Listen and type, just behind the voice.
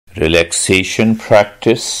Relaxation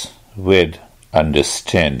practice with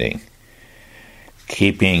understanding,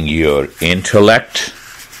 keeping your intellect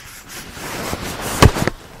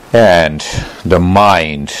and the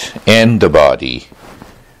mind and the body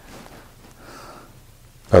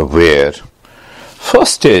aware.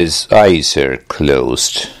 First is eyes are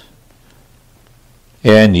closed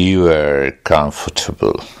and you are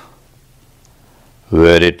comfortable.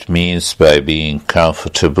 What it means by being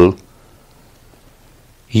comfortable,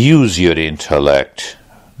 use your intellect.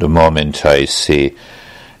 The moment I say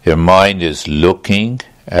your mind is looking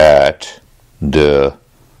at the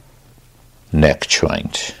neck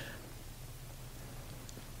joint,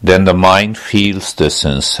 then the mind feels the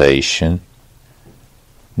sensation.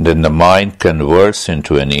 Then the mind converts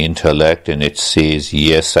into an intellect and it says,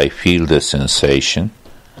 yes, I feel the sensation.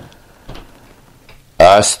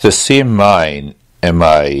 Ask the same mind, am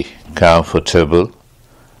I comfortable?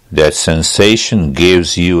 That sensation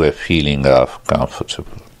gives you a feeling of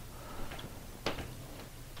comfortable.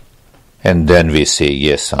 And then we say,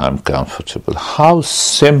 yes, I'm comfortable. How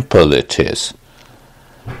simple it is.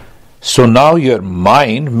 So now your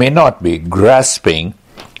mind may not be grasping,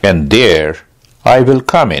 and there I will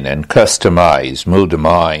come in and customize, move the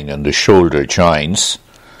mind on the shoulder joints.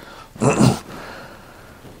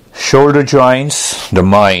 Shoulder joints, the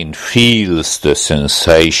mind feels the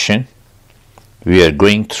sensation. We are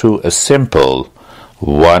going through a simple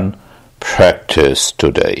one practice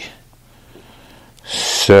today.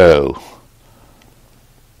 So,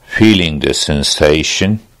 feeling the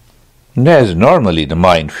sensation, as normally the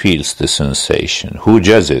mind feels the sensation. Who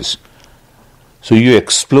judges? So you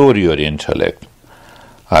explore your intellect.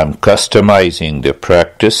 I'm customizing the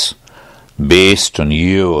practice based on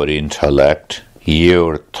your intellect,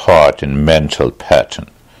 your thought and mental pattern.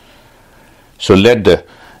 So let the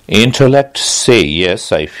intellect say,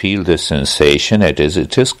 yes, I feel the sensation, it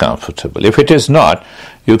is comfortable. If it is not,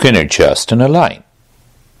 you can adjust and align.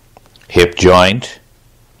 Hip joint,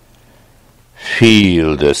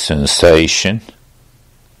 feel the sensation,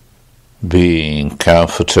 being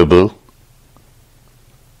comfortable.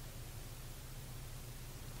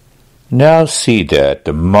 Now see that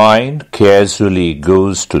the mind casually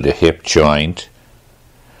goes to the hip joint.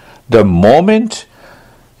 The moment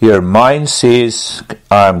your mind says,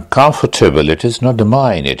 I'm comfortable, it is not the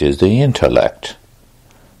mind, it is the intellect.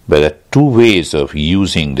 But there are two ways of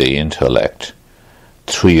using the intellect.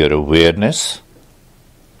 Through your awareness,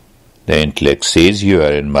 the intellect says, you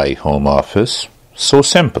are in my home office. So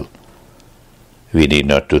simple. We need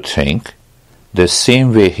not to think. The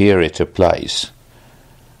same way here it applies.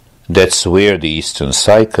 That's where the Eastern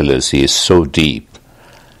psychology is so deep.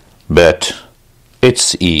 But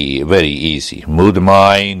it's very easy. Move the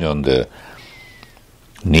mind on the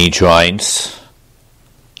knee joints.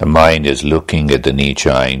 The mind is looking at the knee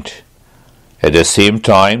joint. At the same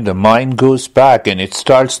time, the mind goes back and it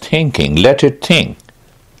starts thinking. Let it think.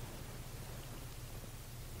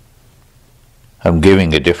 I'm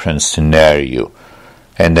giving a different scenario.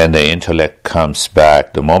 And then the intellect comes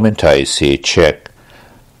back. The moment I say check,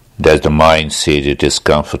 does the mind say it is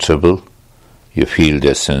comfortable? You feel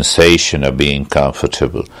the sensation of being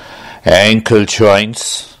comfortable. Ankle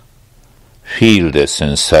joints, feel the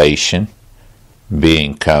sensation,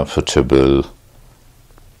 being comfortable.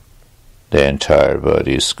 The entire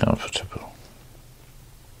body is comfortable.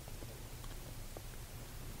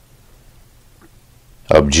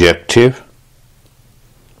 Objective.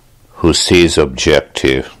 Who says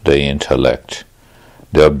objective? The intellect.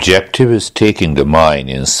 The objective is taking the mind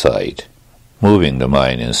inside, moving the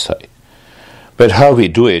mind inside. But how we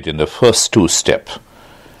do it in the first two steps,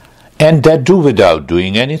 and that do without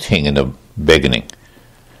doing anything in the beginning.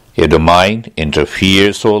 If the mind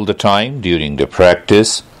interferes all the time during the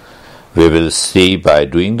practice, we will see by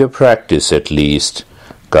doing the practice at least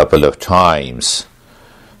a couple of times.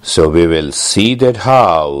 So we will see that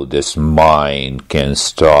how this mind can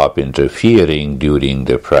stop interfering during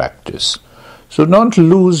the practice. So don't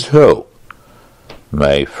lose hope,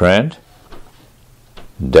 my friend.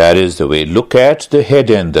 That is the way. Look at the head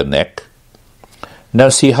and the neck. Now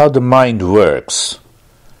see how the mind works.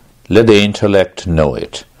 Let the intellect know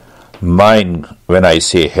it. Mind, when I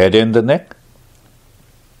say head and the neck,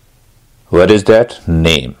 what is that?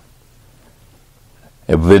 Name.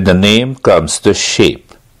 With the name comes the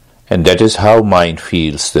shape. And that is how mind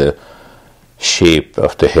feels the shape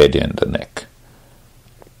of the head and the neck.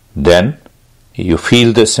 Then you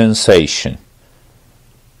feel the sensation.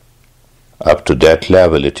 Up to that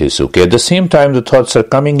level it is okay. At the same time the thoughts are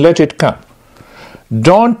coming, let it come.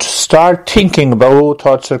 Don't start thinking about, oh,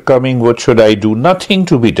 thoughts are coming, what should I do? Nothing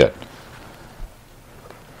to be done.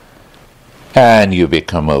 and you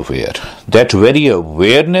become aware. That very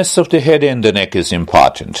awareness of the head and the neck is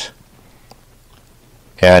important.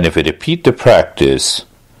 And if we repeat the practice,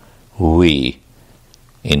 we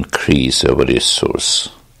increase our resource.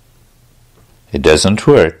 It doesn't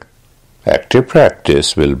work. Active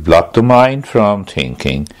practice will block the mind from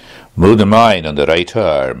thinking. Move the mind on the right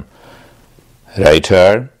arm. Right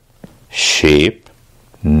arm, shape,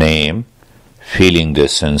 name, feeling the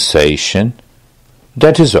sensation.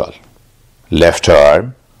 That is all. Left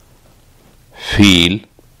arm, feel,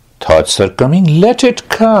 thoughts are coming, let it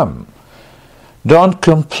come. Don't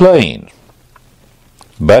complain.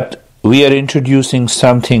 But we are introducing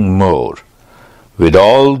something more. With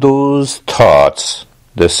all those thoughts,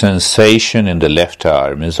 the sensation in the left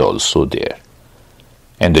arm is also there.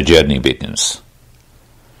 And the journey begins.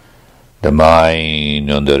 The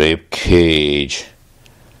mind on the rib cage,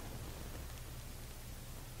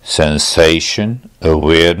 sensation,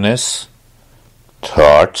 awareness,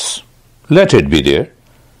 thoughts, let it be there.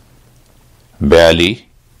 Belly,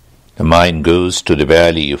 the mind goes to the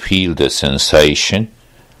belly, you feel the sensation,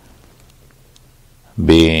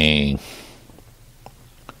 being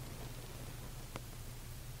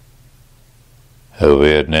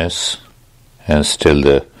awareness, and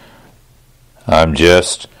still I'm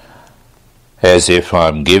just as if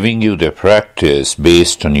I'm giving you the practice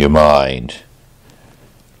based on your mind.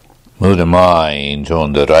 Move the mind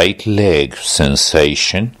on the right leg,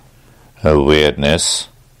 sensation, awareness,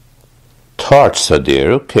 thoughts are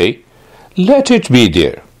there, okay, let it be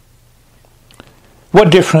there.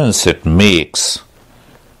 What difference it makes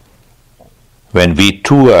when we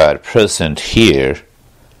two are present here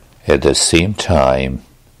at the same time.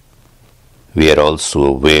 We are also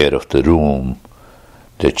aware of the room,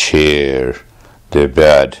 the chair, the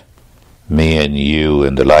bed, me and you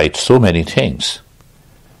and the light, so many things.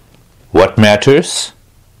 What matters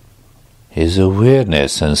is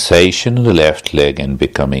awareness, sensation in the left leg and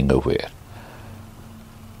becoming aware.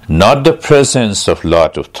 Not the presence of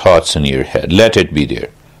lot of thoughts in your head. Let it be there.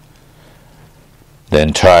 The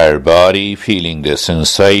entire body feeling the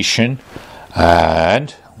sensation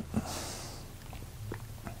and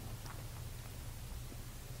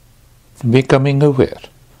becoming aware.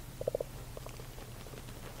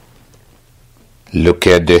 Look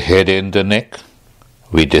at the head and the neck.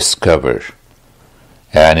 We discover.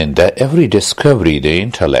 And in every discovery, the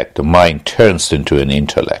intellect, the mind turns into an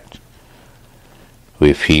intellect.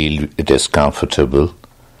 We feel it is comfortable.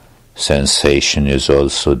 Sensation is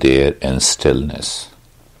also there and stillness.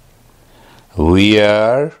 We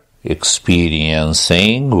are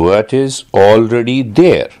experiencing what is already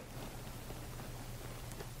there.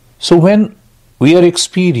 So when we are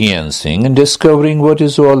experiencing and discovering what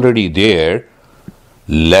is already there,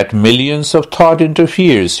 let millions of thought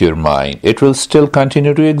interferes your mind. It will still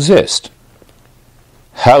continue to exist.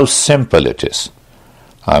 How simple it is.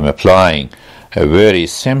 I'm applying a very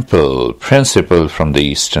simple principle from the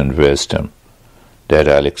Eastern wisdom that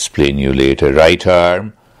I'll explain you later. Right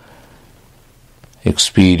arm,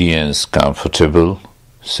 experience comfortable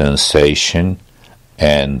sensation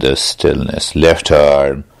and the stillness. Left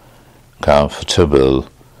arm, comfortable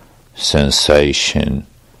sensation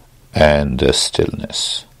and the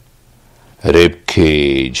stillness. Rib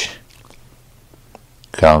cage,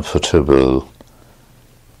 comfortable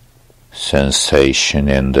sensation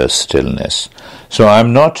and the stillness. So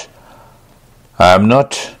I'm not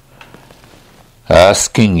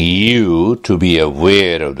asking you to be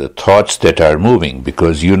aware of the thoughts that are moving,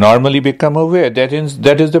 because you normally become aware. That is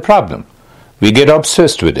the problem. We get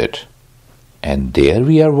obsessed with it. And there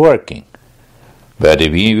we are working. But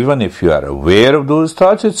even if you are aware of those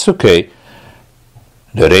thoughts, it's okay.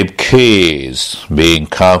 The rib cage, being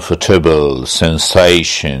comfortable,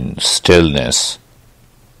 sensation, stillness.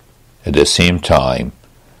 At the same time,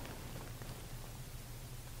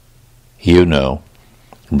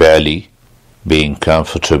 belly, being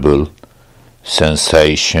comfortable,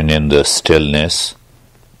 sensation in the stillness.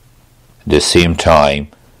 At the same time,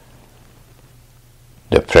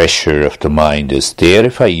 the pressure of the mind is there,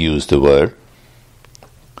 if I use the word.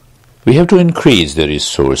 We have to increase the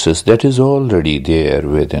resources that is already there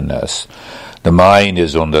within us. The mind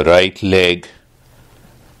is on the right leg,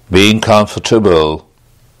 being comfortable,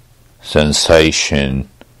 sensation,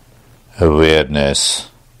 awareness.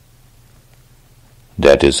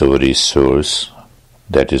 That is our resource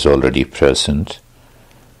that is already present.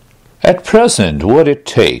 At present, what it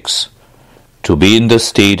takes to be in the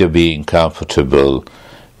state of being comfortable,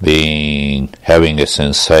 having a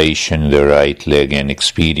sensation in the right leg and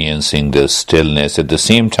experiencing the stillness at the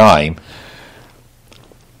same time,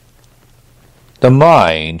 The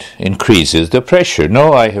mind increases the pressure.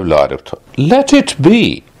 No, I have a lot of thought. Let it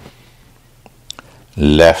be.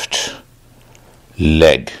 Left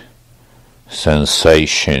leg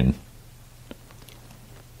sensation,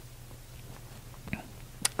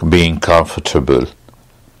 being comfortable,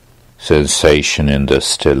 sensation in the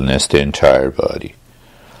stillness, the entire body.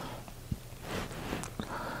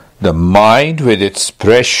 The mind with its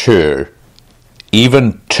pressure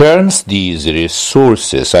even turns these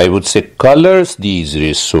resources, I would say colors these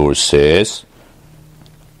resources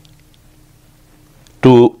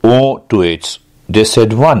to its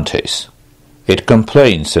disadvantage. It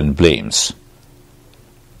complains and blames,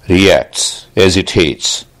 reacts,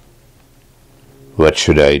 hesitates. What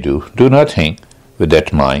should I do? Do nothing with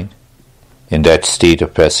that mind. In that state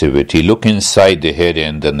of passivity, look inside the head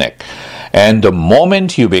and the neck. And the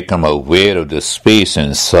moment you become aware of the space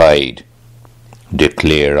inside,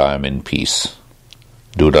 declare, I am in peace.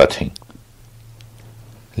 Do nothing.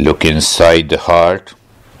 Look inside the heart.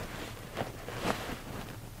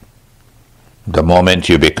 The moment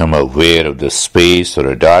you become aware of the space or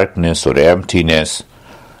a darkness or emptiness,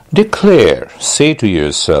 declare, say to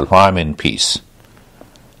yourself, I am in peace.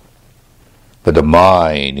 But the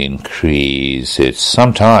mind increases.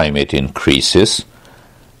 Sometimes it increases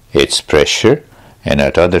its pressure, and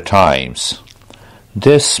at other times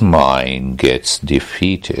this mind gets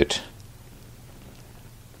defeated,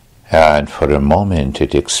 and for a moment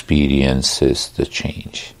it experiences the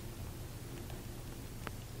change.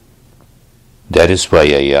 That is why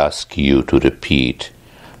I ask you to repeat.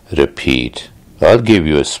 I'll give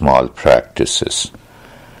you a small practices.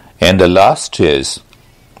 And the last is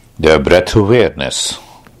the breath awareness.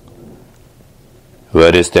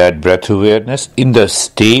 Where is that breath awareness? In the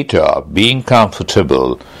state of being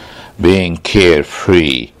comfortable, being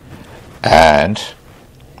carefree, and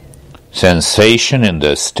sensation in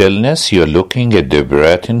the stillness, you're looking at the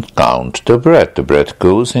breath and count the breath. The breath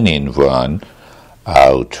goes in one,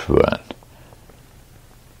 out one.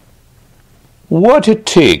 What it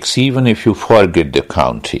takes, even if you forget the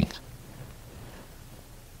counting.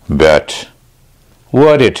 But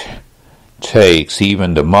what it takes,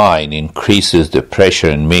 even the mind increases the pressure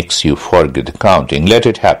and makes you forget the counting. Let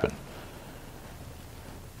it happen.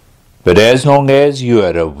 But as long as you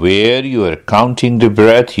are aware, you are counting the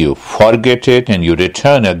breath, you forget it and you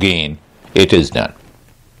return again, it is done.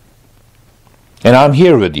 And I'm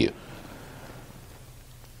here with you.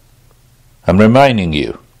 I'm reminding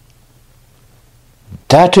you.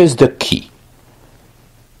 That is the key.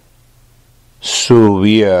 So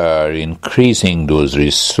we are increasing those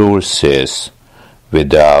resources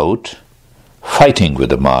without fighting with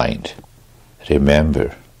the mind.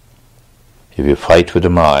 Remember, if you fight with the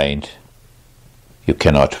mind, you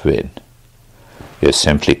cannot win. You're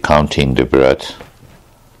simply counting the breath.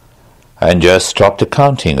 And just stop the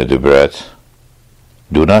counting of the breath.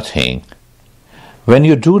 Do nothing. When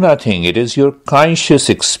you do nothing, it is your conscious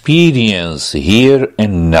experience here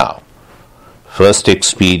and now. First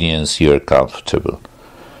experience, you are comfortable.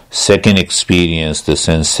 Second experience, the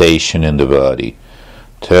sensation in the body.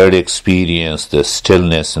 Third experience, the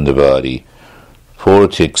stillness in the body.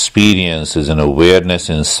 Fourth experience is an awareness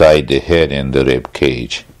inside the head and the rib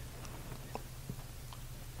cage.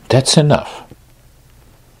 That's enough.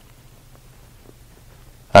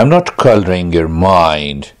 I'm not coloring your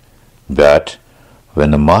mind, but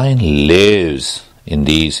when the mind lives in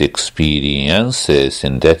these experiences,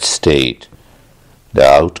 in that state, the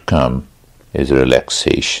outcome is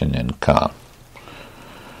relaxation and calm.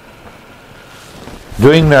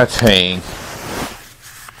 Doing nothing,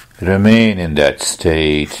 remain in that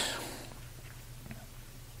state.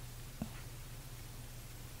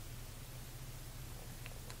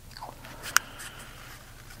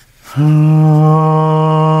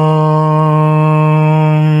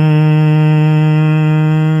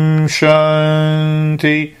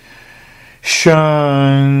 Shanti,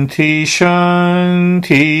 Shanti,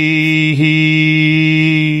 Shanti.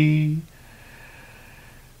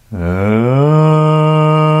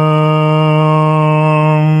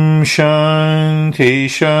 Shanti,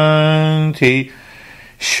 Shanti,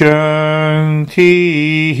 Shanti.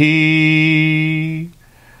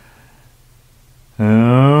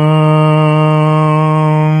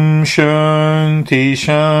 Shanti,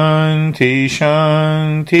 Shanti,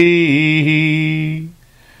 Shanti.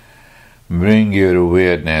 Bring your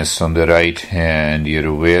awareness on the right hand, your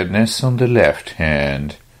awareness on the left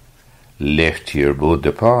hand. Lift both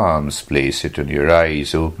the palms, place it on your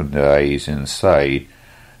eyes, open the eyes inside.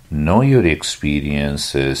 Know your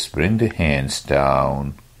experiences, bring the hands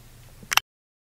down.